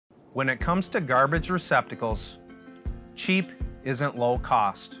When it comes to garbage receptacles, cheap isn't low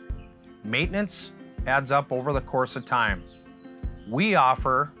cost. Maintenance adds up over the course of time. We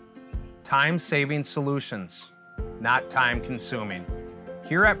offer time-saving solutions, not time-consuming.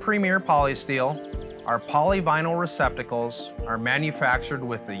 Here at Premier Polysteel, our polyvinyl receptacles are manufactured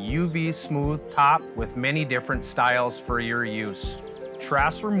with a UV smooth top with many different styles for your use.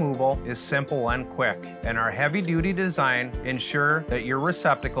 Trash removal is simple and quick, and our heavy-duty design ensure that your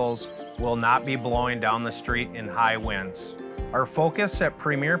receptacles will not be blowing down the street in high winds. Our focus at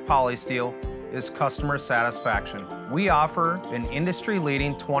Premier Polysteel is customer satisfaction. We offer an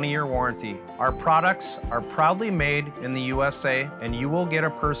industry-leading 20-year warranty. Our products are proudly made in the USA, and you will get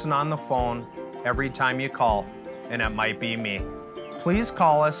a person on the phone every time you call, and it might be me. Please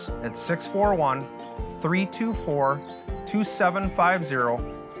call us at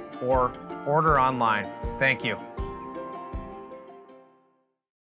 641-324-2750 or order online. Thank you.